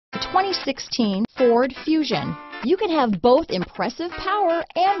2016 Ford Fusion. You can have both impressive power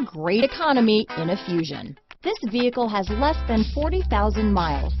and great economy in a Fusion. This vehicle has less than 40,000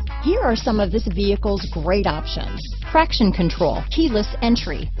 miles. Here are some of this vehicle's great options: traction control, keyless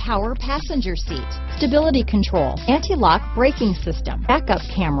entry, power passenger seat, stability control, anti-lock braking system, backup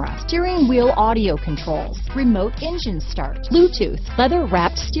camera, steering wheel audio controls, remote engine start, Bluetooth,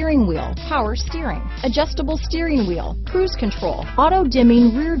 leather-wrapped steering wheel, power steering, adjustable steering wheel, cruise control,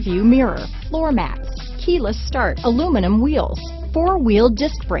 auto-dimming rear view mirror, floor mats, keyless start, aluminum wheels, four-wheel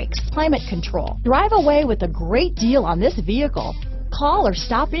disc brakes, climate control. Drive away with a great deal on this vehicle. Call or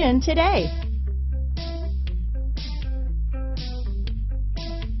stop in today.